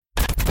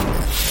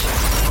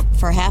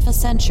For half a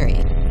century,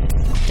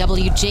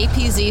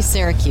 WJPZ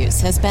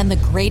Syracuse has been the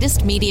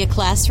greatest media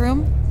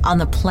classroom on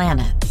the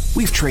planet.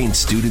 We've trained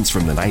students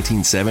from the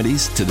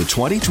 1970s to the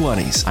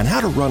 2020s on how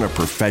to run a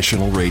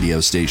professional radio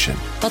station.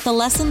 But the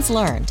lessons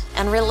learned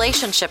and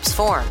relationships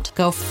formed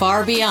go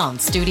far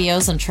beyond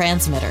studios and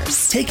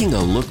transmitters. Taking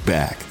a look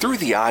back through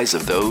the eyes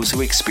of those who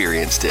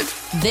experienced it.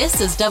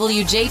 This is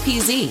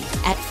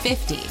WJPZ at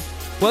 50.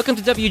 Welcome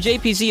to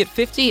WJPZ at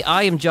 50.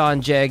 I am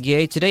John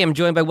Jagier. Today I'm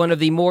joined by one of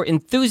the more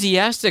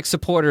enthusiastic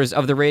supporters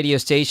of the radio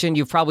station.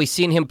 You've probably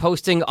seen him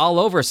posting all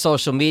over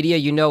social media.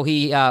 You know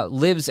he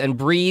lives and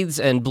breathes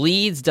and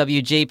bleeds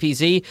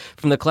WJPZ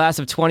from the class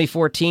of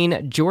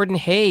 2014. Jordan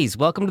Hayes,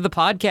 welcome to the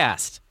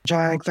podcast.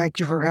 Jag, thank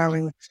you for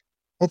having me.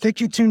 I think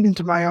you tuned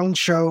into my own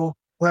show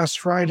last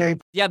Friday.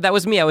 Yeah, that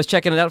was me. I was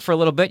checking it out for a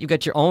little bit. You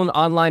got your own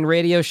online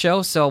radio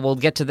show, so we'll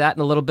get to that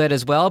in a little bit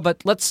as well.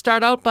 But let's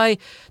start out by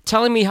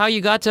telling me how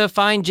you got to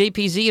find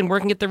JPZ and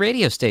working at the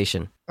radio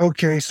station.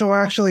 Okay, so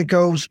actually it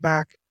goes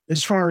back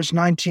as far as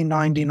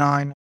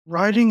 1999.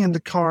 Riding in the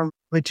car,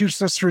 my two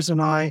sisters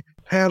and I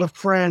had a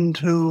friend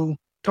who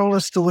told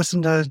us to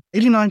listen to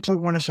 89.1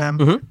 FM.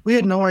 Mm-hmm. We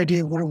had no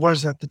idea what it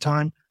was at the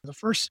time. The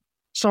first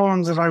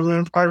song that I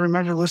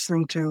remember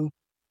listening to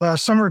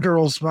Summer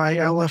Girls by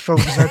LFO.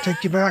 Does that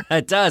take you back?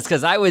 It does,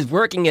 because I was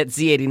working at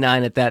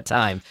Z89 at that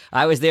time.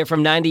 I was there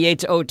from 98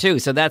 to 02,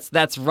 so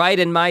that's right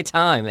in my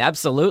time.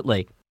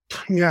 Absolutely.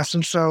 Yes,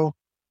 and so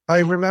I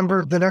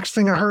remember the next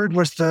thing I heard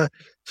was the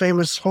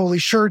famous Holy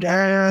Shirt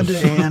ad,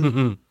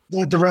 and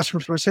the rest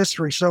was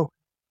history. So,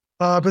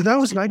 but that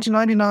was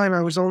 1999.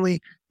 I was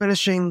only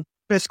finishing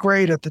 5th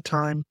grade at the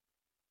time.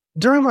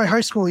 During my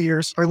high school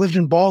years, I lived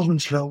in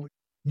Baldwinsville.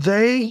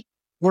 They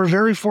were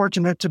very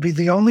fortunate to be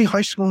the only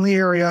high school in the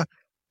area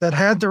that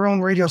had their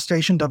own radio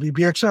station,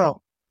 WBXL.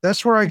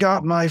 That's where I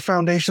got my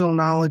foundational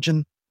knowledge,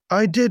 and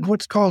I did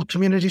what's called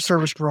community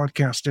service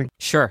broadcasting.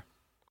 Sure.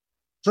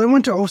 So I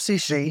went to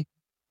OCC,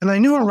 and I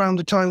knew around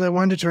the time that I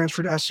wanted to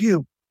transfer to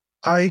SU.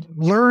 I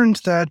learned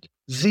that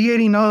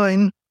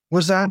Z89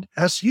 was at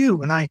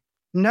SU, and I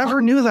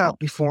never knew that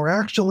before.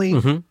 Actually,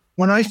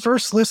 when I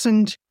first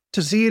listened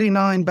to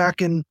Z89 back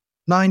in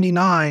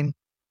 99,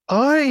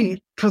 I,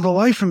 for the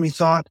life of me,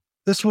 thought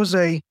this was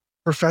a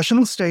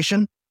professional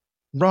station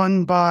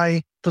run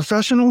by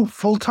professional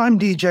full-time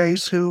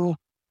DJs who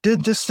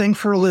did this thing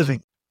for a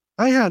living.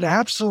 I had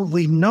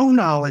absolutely no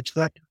knowledge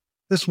that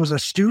this was a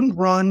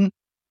student-run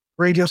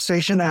radio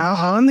station out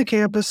on the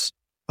campus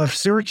of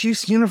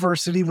Syracuse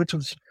University, which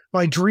was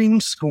my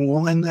dream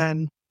school. And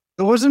then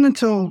it wasn't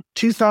until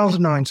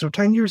 2009, so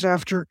 10 years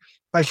after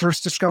I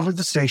first discovered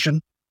the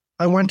station,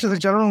 I went to the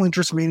general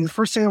interest meeting. The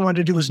first thing I wanted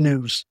to do was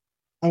news.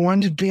 I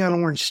wanted to be on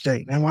Orange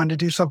State. I wanted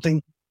to do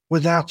something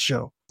with that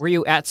show. Were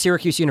you at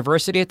Syracuse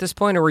University at this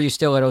point, or were you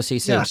still at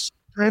OCC? Yes.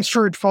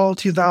 Transferred fall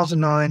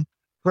 2009.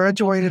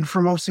 Graduated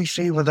from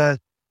OCC with an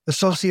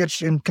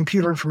associate in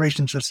computer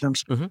information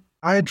systems.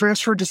 I had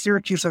transferred to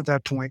Syracuse at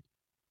that point.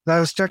 I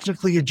was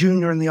technically a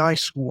junior in the high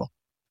school.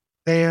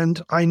 And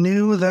I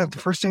knew that the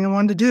first thing I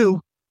wanted to do,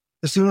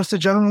 as soon as the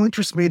general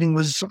interest meeting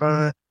was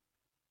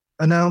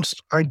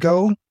announced, I'd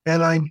go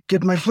and I'd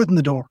get my foot in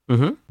the door.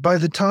 By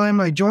the time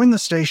I joined the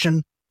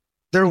station,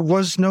 there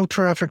was no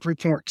traffic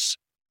reports.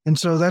 And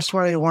so that's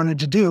what I wanted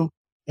to do.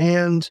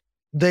 And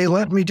they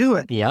let me do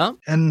it. Yeah.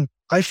 And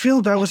I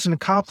feel that was an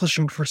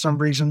accomplishment for some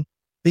reason,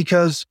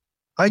 because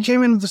I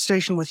came into the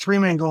station with 3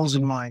 main goals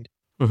in mind.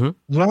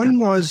 One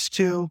was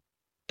to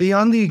be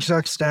on the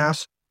exec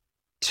staff.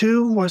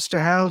 2 was to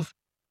have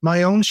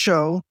my own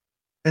show.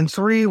 And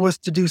 3 was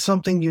to do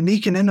something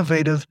unique and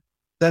innovative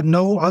that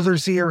no other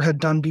Zier had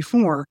done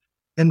before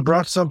and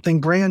brought something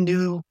brand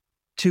new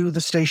to the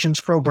station's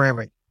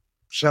programming.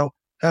 So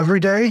every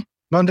day,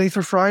 Monday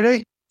through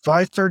Friday,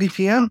 5:30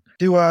 p.m.,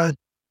 do a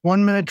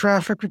 1-minute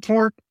traffic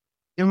report,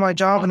 do my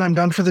job, and I'm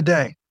done for the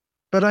day.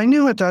 But I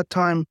knew at that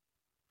time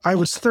I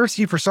was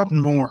thirsty for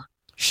something more.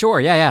 Sure,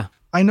 yeah.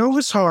 I know it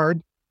was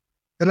hard,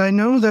 and I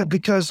know that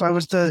because I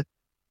was the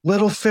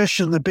little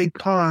fish in the big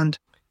pond,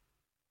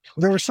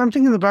 there was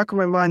something in the back of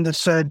my mind that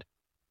said,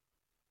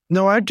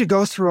 no, I had to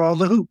go through all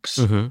the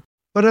hoops.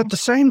 But at the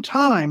same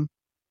time,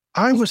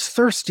 I was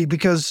thirsty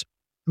because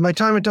my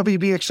time at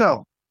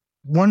WBXL,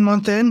 1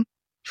 month in,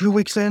 2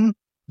 weeks in,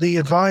 the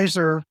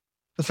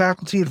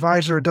faculty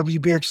advisor at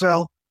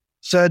WBXL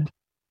said,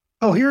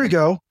 oh, here you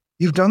go.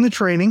 You've done the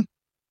training.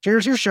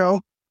 Here's your show.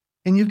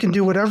 And you can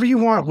do whatever you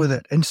want with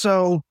it. And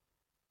so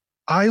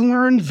I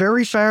learned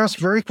very fast,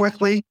 very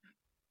quickly.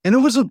 And it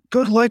was a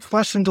good life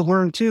lesson to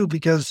learn too,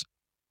 because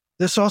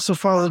this also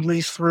followed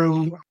me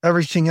through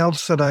everything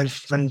else that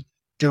I've been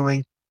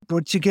doing.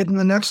 But to get in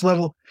the next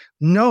level,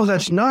 no,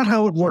 that's not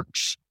how it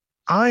works.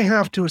 I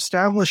have to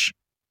establish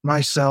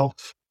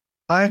myself.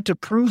 I have to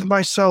prove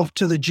myself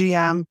to the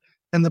GM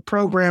and the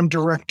program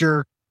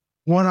director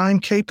what I'm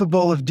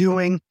capable of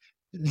doing.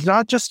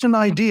 Not just an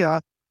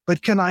idea,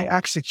 but can I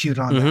execute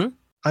on that?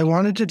 I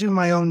wanted to do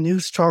my own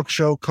news talk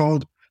show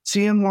called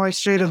CNY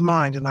State of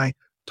Mind. And I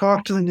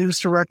talked to the news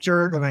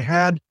director, and I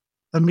had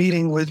a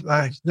meeting with,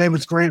 his name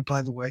was Grant,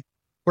 by the way,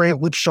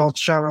 Grant Lipschultz,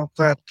 shout out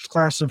that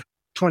class of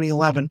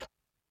 2011.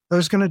 I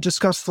was going to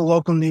discuss the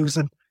local news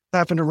that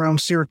happened around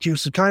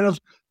Syracuse, kind of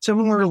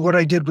similar to what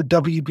I did with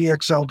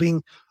WBXL,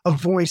 being a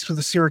voice for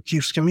the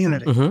Syracuse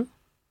community.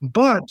 Mm-hmm.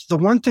 But the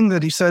one thing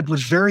that he said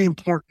was very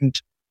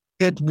important.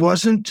 It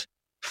wasn't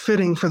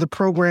fitting for the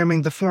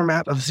programming, the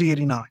format of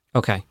Z89.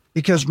 Okay.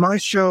 Because my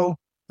show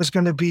was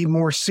going to be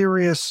more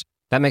serious.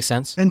 That makes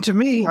sense. And to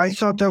me, I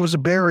thought that was a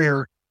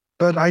barrier,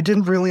 but I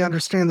didn't really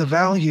understand the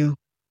value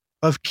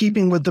of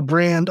keeping with the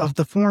brand of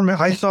the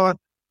format. I thought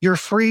you're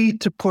free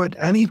to put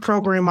any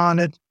program on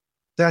it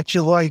that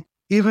you like,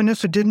 even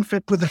if it didn't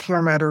fit with the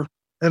formatter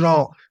at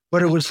all.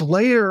 But it was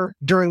later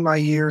during my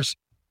years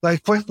that I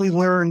quickly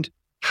learned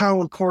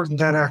how important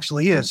that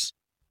actually is.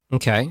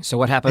 Okay. So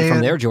what happened from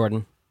there,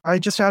 Jordan? I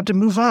just had to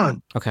move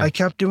on. Okay. I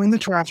kept doing the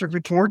traffic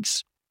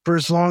reports for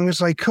as long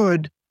as I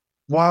could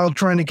while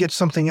trying to get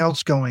something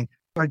else going.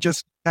 I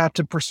just had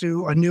to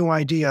pursue a new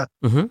idea,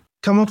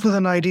 come up with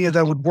an idea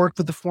that would work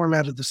with the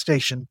format of the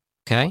station.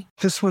 Okay.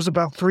 This was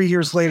about 3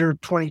 years later,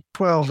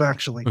 2012,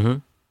 actually. Mm-hmm.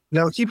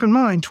 Now, keep in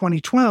mind,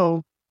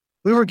 2012,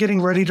 we were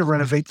getting ready to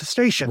renovate the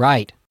station.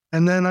 Right.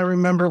 And then I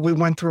remember we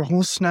went through a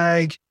whole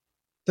snag.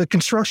 The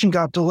construction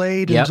got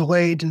delayed and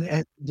delayed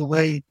and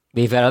delayed.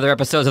 We've had other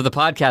episodes of the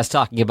podcast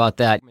talking about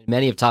that.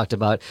 Many have talked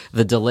about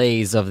the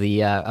delays of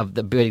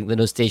the building the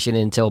new station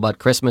until about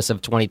Christmas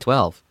of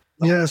 2012.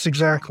 Yes,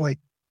 exactly.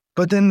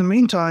 But in the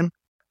meantime,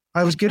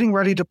 I was getting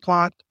ready to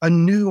plot a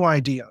new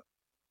idea,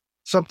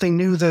 something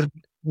new that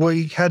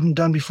we hadn't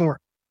done before.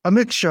 A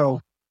mix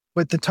show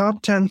with the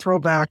top 10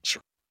 throwbacks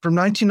from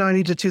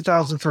 1990 to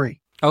 2003.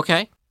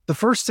 Okay. The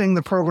first thing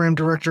the program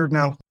director,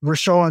 now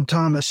Rashawn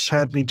Thomas,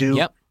 had me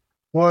do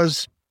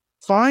was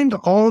find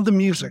all the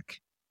music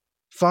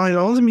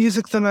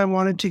that I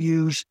wanted to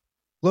use,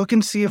 look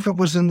and see if it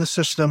was in the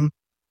system.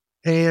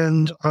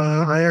 And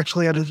I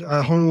actually had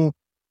a whole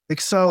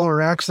Excel or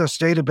Access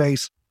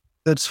database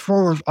that's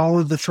full of all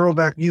of the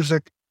throwback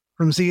music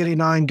from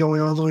Z89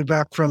 going all the way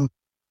back from,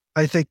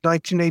 I think,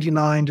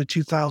 1989 to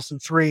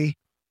 2003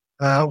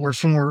 or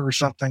 4 or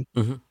something.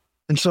 Mm-hmm.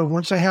 And so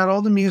once I had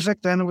all the music,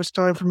 then it was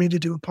time for me to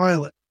do a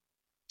pilot.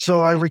 So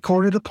I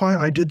recorded a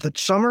pilot. I did the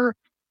summer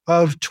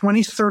of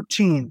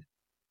 2013.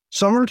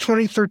 Summer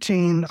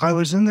 2013, I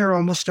was in there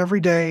almost every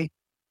day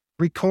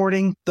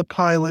recording the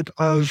pilot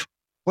of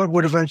what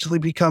would eventually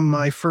become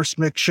my first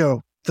mix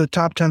show, the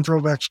Top 10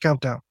 Throwbacks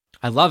Countdown.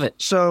 I love it.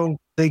 So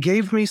they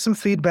gave me some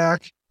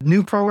feedback.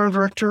 New program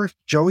director,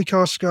 Joey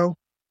Costco,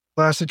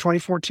 class of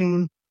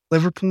 2014,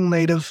 Liverpool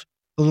native,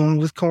 along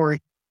with Corey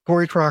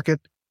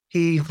Crockett.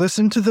 He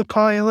listened to the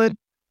pilot,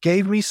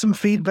 gave me some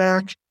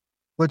feedback,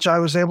 which I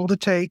was able to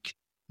take,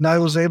 and I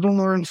was able to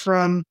learn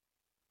from.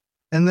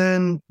 And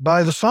then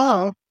by the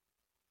fall,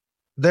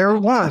 there it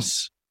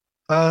was.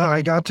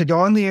 I got to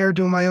go on the air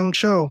doing my own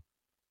show.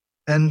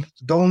 And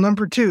goal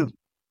number 2,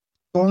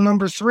 goal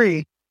number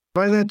 3,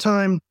 by that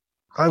time,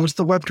 I was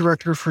the web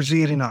director for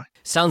Z89.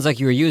 Sounds like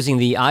you were using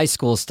the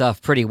iSchool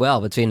stuff pretty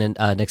well between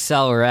an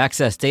Excel or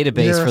Access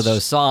database for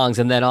those songs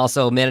and then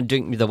also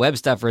doing the web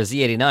stuff for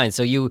Z89.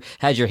 So you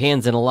had your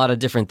hands in a lot of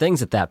different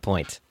things at that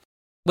point.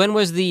 When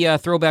was the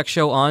throwback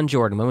show on,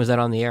 Jordan? When was that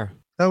on the air?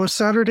 That was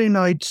Saturday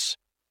nights,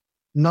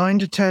 9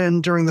 to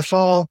 10 during the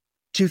fall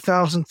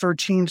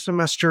 2013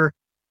 semester.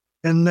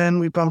 And then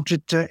we bumped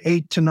it to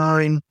 8 to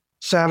 9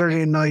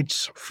 Saturday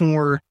nights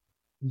for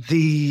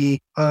the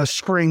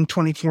spring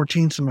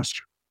 2014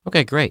 semester.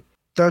 Okay, great.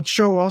 That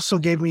show also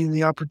gave me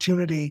the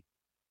opportunity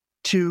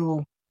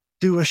to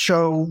do a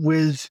show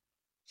with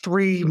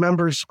 3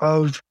 members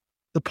of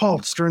the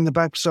Pulse during the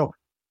back. So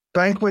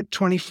Banquet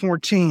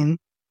 2014,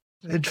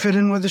 it fit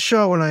in with the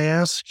show, and I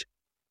asked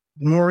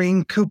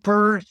Maureen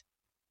Cooper,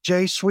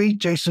 Jay Sweet,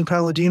 Jason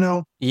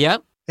Palladino,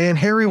 and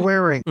Harry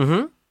Waring.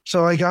 Mm-hmm.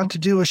 So I got to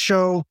do a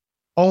show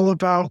all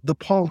about the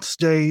Pulse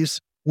days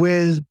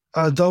with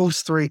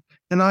those 3,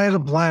 and I had a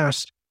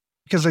blast.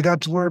 Because I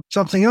got to learn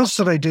something else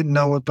that I didn't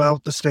know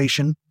about the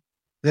station.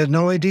 They had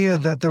no idea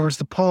that there was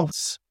the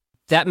Pulse.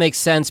 That makes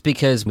sense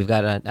because we've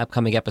got an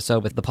upcoming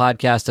episode with the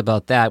podcast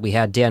about that. We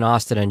had Dan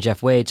Austin and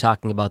Jeff Wade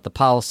talking about the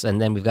Pulse,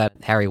 and then we've got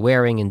Harry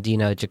Waring and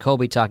Dina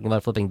Jacoby talking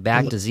about flipping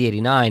back to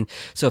Z89.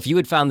 So if you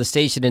had found the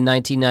station in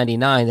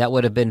 1999, that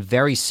would have been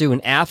very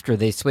soon after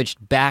they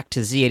switched back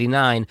to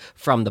Z89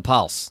 from the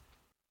Pulse.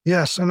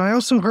 Yes, and I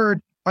also heard,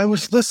 I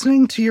was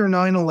listening to your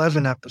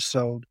 9/11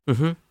 episode,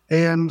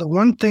 and the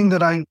one thing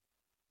that I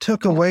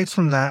took away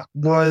from that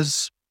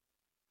was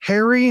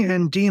Harry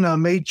and Dina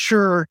made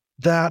sure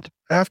that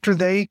after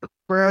they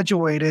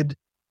graduated,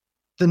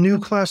 the new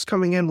class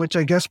coming in, which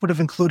I guess would have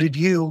included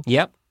you,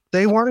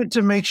 they wanted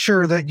to make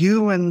sure that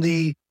you and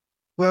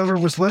whoever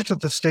was left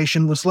at the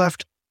station was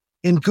left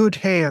in good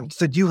hands,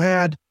 that you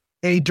had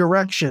a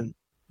direction.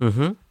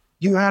 Mm-hmm.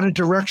 You had a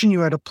direction, you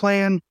had a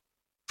plan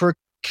for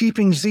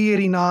keeping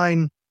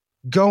Z89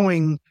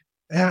 going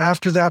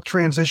after that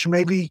transition.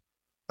 Maybe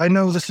I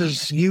know this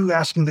is you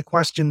asking the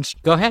questions.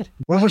 Go ahead.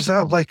 What was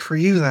that like for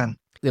you then?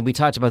 We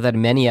talked about that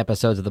in many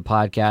episodes of the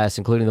podcast,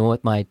 including the one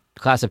with my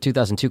class of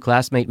 2002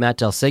 classmate, Matt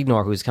Del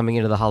Signor, who's coming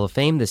into the Hall of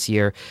Fame this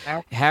year.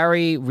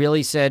 Harry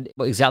really said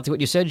exactly what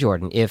you said,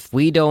 Jordan. If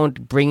we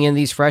don't bring in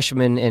these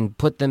freshmen and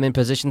put them in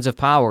positions of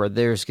power,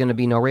 there's going to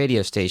be no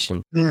radio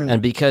station.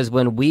 And because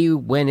when we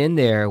went in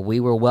there, we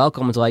were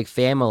welcomed like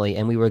family,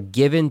 and we were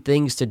given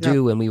things to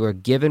do, and we were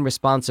given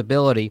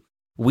responsibility.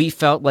 We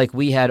felt like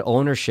we had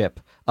ownership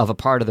of a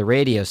part of the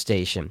radio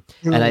station.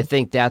 And I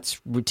think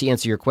that's, to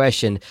answer your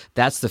question,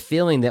 that's the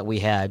feeling that we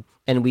had.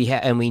 And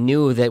we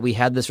knew that we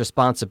had this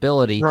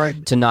responsibility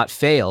to not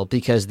fail,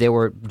 because there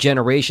were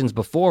generations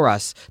before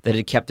us that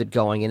had kept it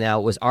going, and now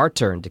it was our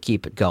turn to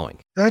keep it going.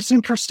 That's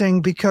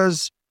interesting,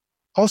 because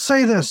I'll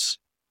say this,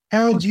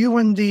 had you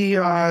and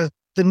the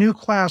new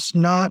class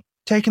not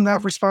taken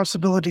that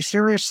responsibility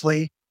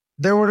seriously,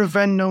 there would have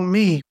been no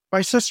me.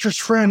 My sister's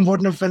friend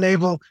wouldn't have been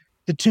able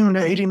to tune to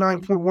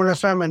 89.1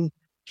 FM and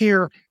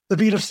hear the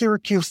beat of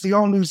Syracuse, the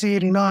all-new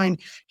Z89.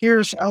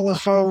 Here's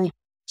LFO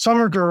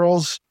Summer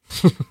Girls.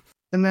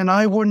 And then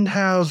I wouldn't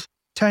have,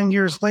 10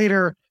 years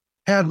later,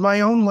 had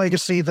my own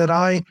legacy that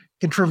I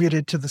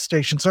contributed to the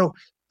station. So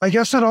I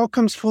guess it all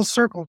comes full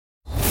circle.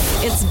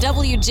 It's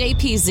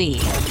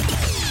WJPZ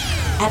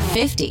at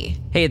 50.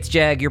 Hey, it's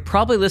Jag. You're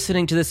probably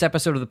listening to this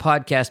episode of the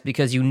podcast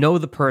because you know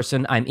the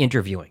person I'm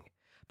interviewing.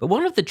 But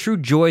one of the true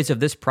joys of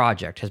this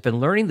project has been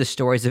learning the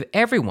stories of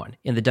everyone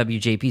in the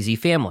WJPZ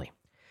family.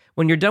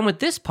 When you're done with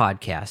this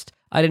podcast,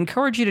 I'd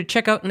encourage you to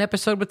check out an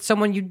episode with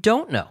someone you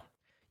don't know.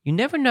 You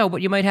never know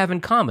what you might have in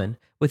common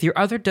with your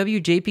other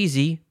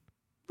WJPZ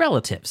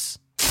relatives.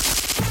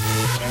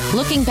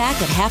 Looking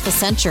back at half a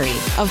century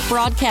of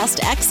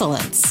broadcast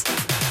excellence.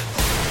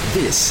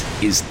 This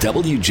is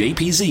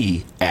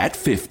WJPZ at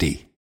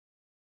 50.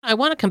 I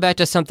want to come back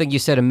to something you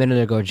said a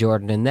minute ago,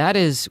 Jordan, and that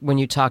is when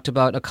you talked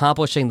about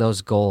accomplishing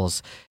those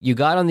goals. You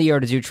got on the air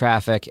to do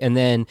traffic, and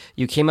then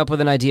you came up with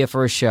an idea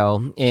for a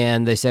show,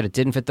 and they said it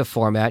didn't fit the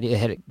format. You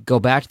had to go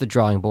back to the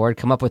drawing board,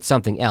 come up with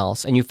something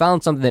else, and you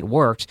found something that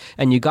worked,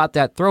 and you got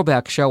that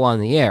throwback show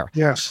on the air.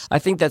 Yes. I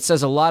think that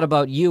says a lot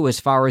about you as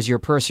far as your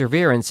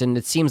perseverance, and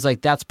it seems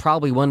like that's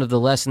probably one of the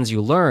lessons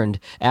you learned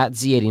at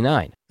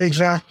Z89.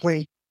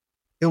 Exactly.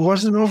 It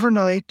wasn't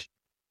overnight,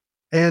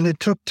 and it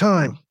took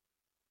time.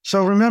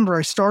 So remember,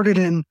 I started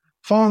in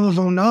fall of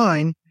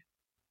 2009,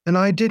 and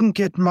I didn't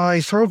get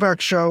my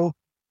throwback show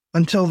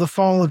until the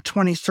fall of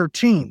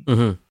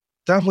 2013.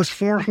 That was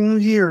 4 whole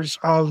years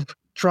of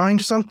trying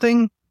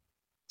something,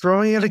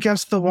 throwing it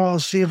against the wall,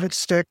 see if it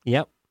stick.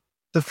 Yep.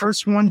 The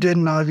first one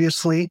didn't,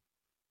 obviously.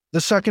 The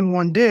second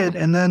one did,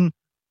 and then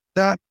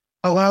that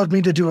allowed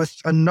me to do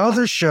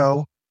another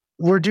show.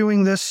 We're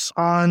doing this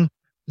on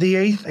the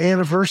 8th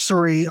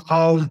anniversary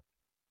of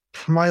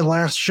my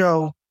last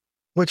show,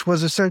 which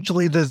was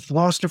essentially the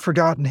Lost and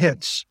Forgotten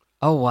Hits.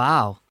 Oh,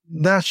 wow.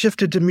 That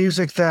shifted to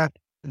music that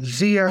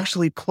Z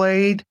actually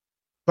played,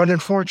 but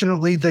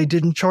unfortunately they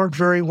didn't chart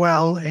very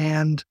well,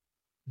 and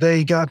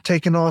they got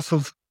taken off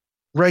of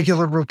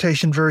regular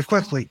rotation very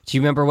quickly. Do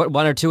you remember what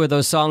one or two of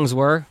those songs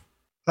were?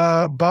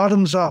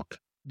 Bottoms Up.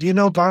 Do you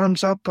know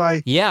Bottoms Up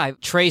by... Yeah,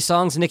 Trey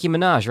Songz, Nicki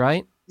Minaj,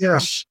 right?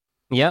 Yes.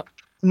 Yep.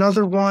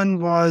 Another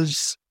one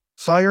was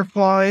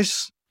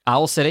Fireflies.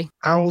 Owl City.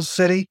 Owl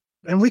City.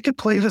 And we could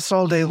play this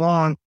all day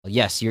long.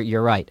 Yes,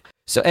 you're right.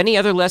 So any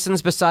other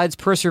lessons besides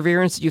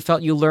perseverance that you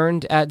felt you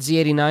learned at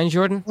Z89,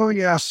 Jordan? Oh,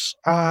 yes.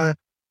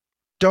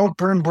 Don't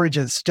burn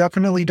bridges.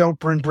 Definitely don't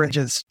burn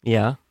bridges.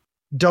 Yeah.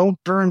 Don't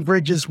burn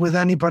bridges with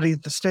anybody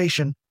at the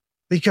station,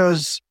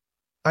 because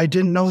I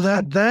didn't know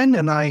that then,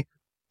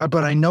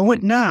 but I know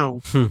it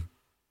now.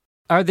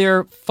 Are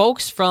there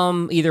folks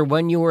from either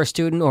when you were a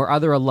student or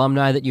other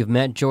alumni that you've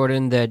met,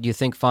 Jordan, that you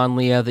think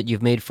fondly of, that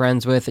you've made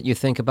friends with, that you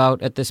think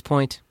about at this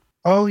point?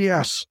 Oh,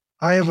 yes.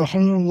 I have a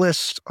whole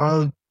list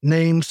of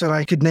names that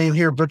I could name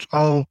here, but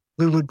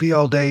we would be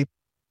all day.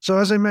 So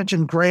as I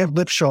mentioned, Grant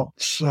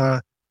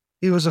Lipschultz,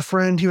 he was a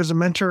friend, he was a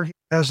mentor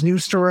as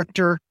news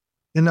director,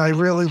 and I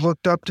really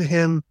looked up to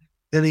him,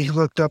 and he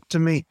looked up to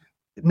me.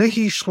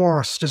 Nikki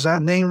Schwartz, does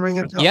that name ring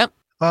a bell? Yep.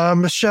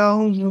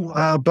 Michelle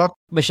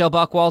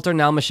Buckwalter,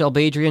 now Michelle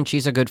Badrian.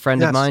 She's a good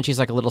friend of mine. She's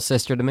like a little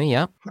sister to me,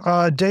 yeah.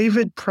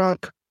 David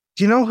Propp.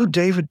 Do you know who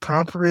David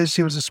Propper is?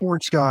 He was a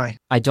sports guy.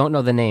 I don't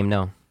know the name,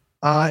 no.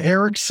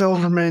 Eric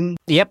Silverman.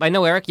 Yep, I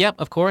know Eric. Yep,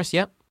 of course.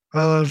 Yep.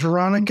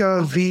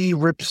 Veronica V.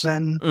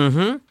 Ripson.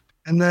 Mm-hmm.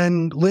 And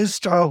then Liz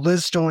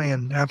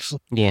Doyen.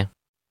 Absolutely. Yeah.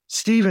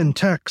 Stephen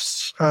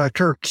Kurtz.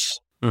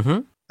 Mm-hmm.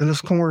 And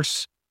of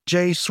course,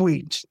 Jay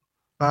Sweet.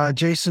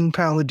 Jason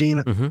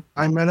Palladino. Mm-hmm.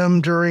 I met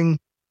him during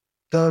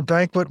the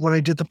banquet when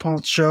I did the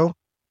Pulse show.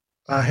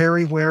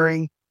 Harry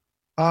Waring.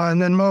 And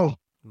then Mo.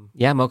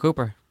 Yeah, Mo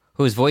Cooper,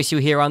 whose voice you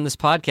hear on this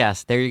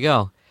podcast. There you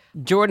go.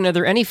 Jordan, are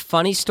there any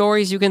funny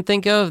stories you can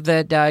think of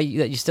that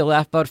you still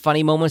laugh about,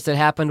 funny moments that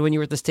happened when you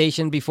were at the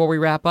station before we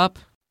wrap up?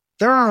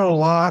 There are a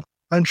lot.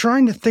 I'm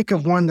trying to think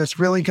of one that's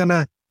really going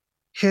to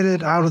hit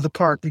it out of the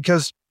park,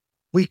 because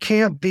we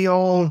can't be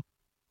all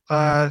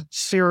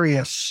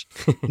serious.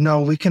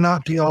 No, we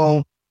cannot be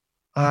all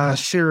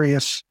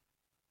serious.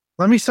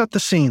 Let me set the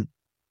scene.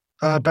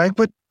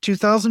 Banquet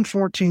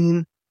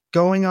 2014,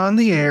 going on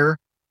the air.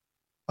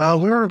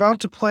 We were about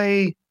to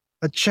play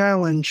a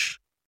challenge.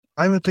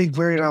 I'm a big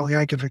Weird Al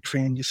Yankovic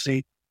fan, you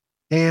see.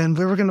 And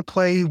we were going to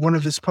play one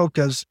of his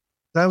polkas.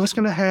 I was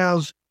going to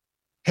have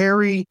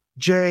Harry,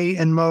 Jay,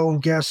 and Mo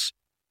guess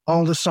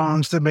all the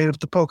songs that made up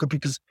the polka,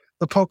 because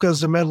the polka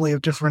is a medley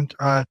of different...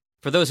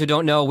 For those who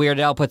don't know, Weird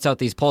Al puts out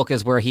these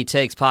polkas where he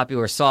takes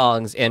popular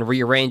songs and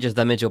rearranges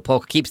them into a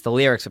polka, keeps the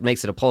lyrics, but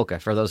makes it a polka,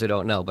 for those who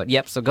don't know. But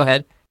yep, so go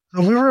ahead.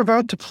 So we were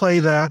about to play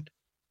that,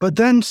 but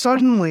then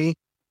suddenly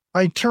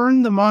I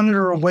turned the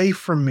monitor away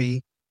from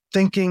me,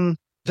 thinking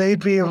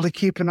they'd be able to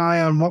keep an eye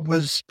on what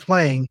was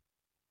playing.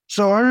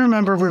 So I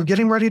remember we were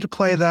getting ready to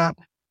play that.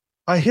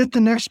 I hit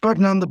the next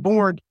button on the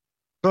board,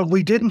 but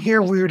we didn't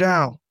hear Weird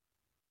Al.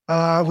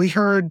 We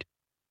heard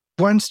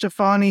Gwen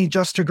Stefani,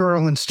 Just a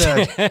Girl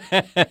instead.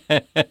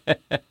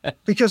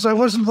 Because I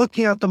wasn't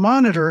looking at the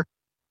monitor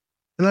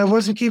and I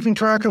wasn't keeping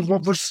track of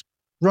what was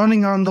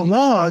running on the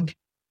log.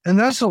 And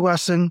that's a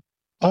lesson.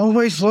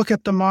 Always look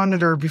at the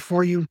monitor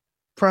before you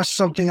press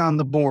something on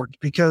the board,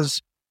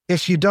 because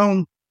if you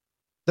don't,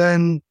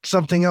 then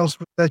something else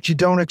that you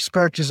don't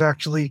expect is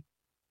actually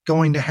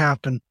going to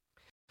happen.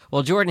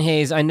 Well, Jordan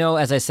Hayes, I know,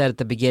 as I said at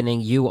the beginning,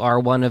 you are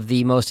one of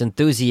the most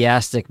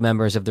enthusiastic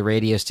members of the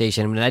radio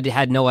station. I mean, I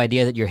had no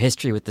idea that your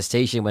history with the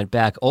station went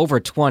back over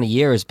 20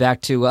 years,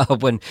 back to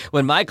when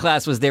my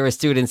class was there as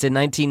students in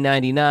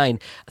 1999.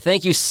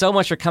 Thank you so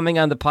much for coming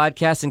on the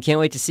podcast, and can't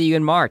wait to see you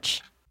in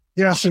March.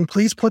 Yes, and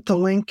please put the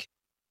link,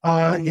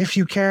 if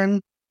you can,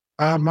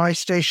 my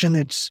station.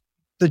 It's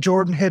the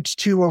Jordan Hits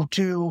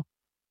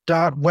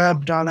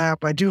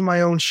 202.web.app. I do my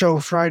own show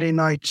Friday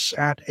nights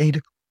at 8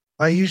 o'clock.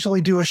 I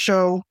usually do a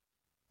show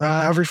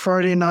every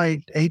Friday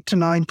night, 8 to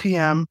 9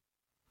 p.m.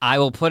 I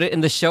will put it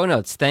in the show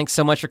notes. Thanks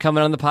so much for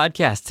coming on the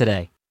podcast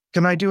today.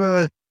 Can I do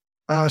a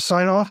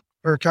sign off,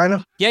 or kind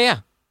of? Yeah.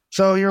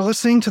 So you're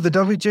listening to the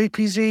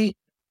WJPZ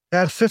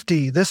at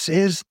 50. This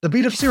is the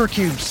Beat of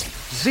Syracuse,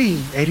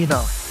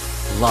 Z89.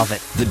 Love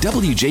it. The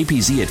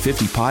WJPZ at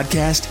 50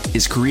 podcast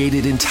is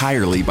created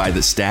entirely by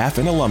the staff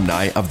and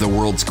alumni of the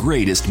world's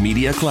greatest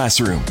media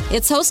classroom.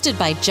 It's hosted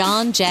by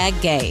John Jag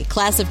Gay,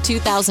 class of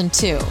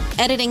 2002.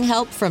 Editing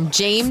help from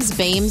James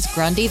Bames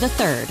Grundy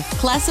III,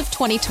 class of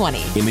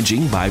 2020.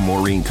 Imaging by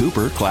Maureen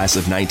Cooper, class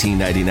of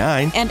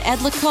 1999. And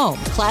Ed Lacombe,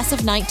 class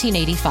of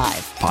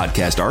 1985.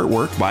 Podcast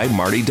artwork by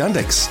Marty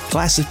Dundix,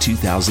 class of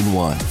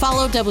 2001.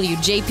 Follow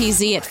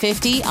WJPZ at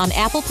 50 on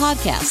Apple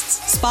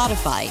Podcasts,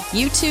 Spotify,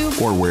 YouTube,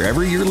 or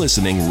wherever you're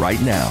listening right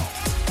now.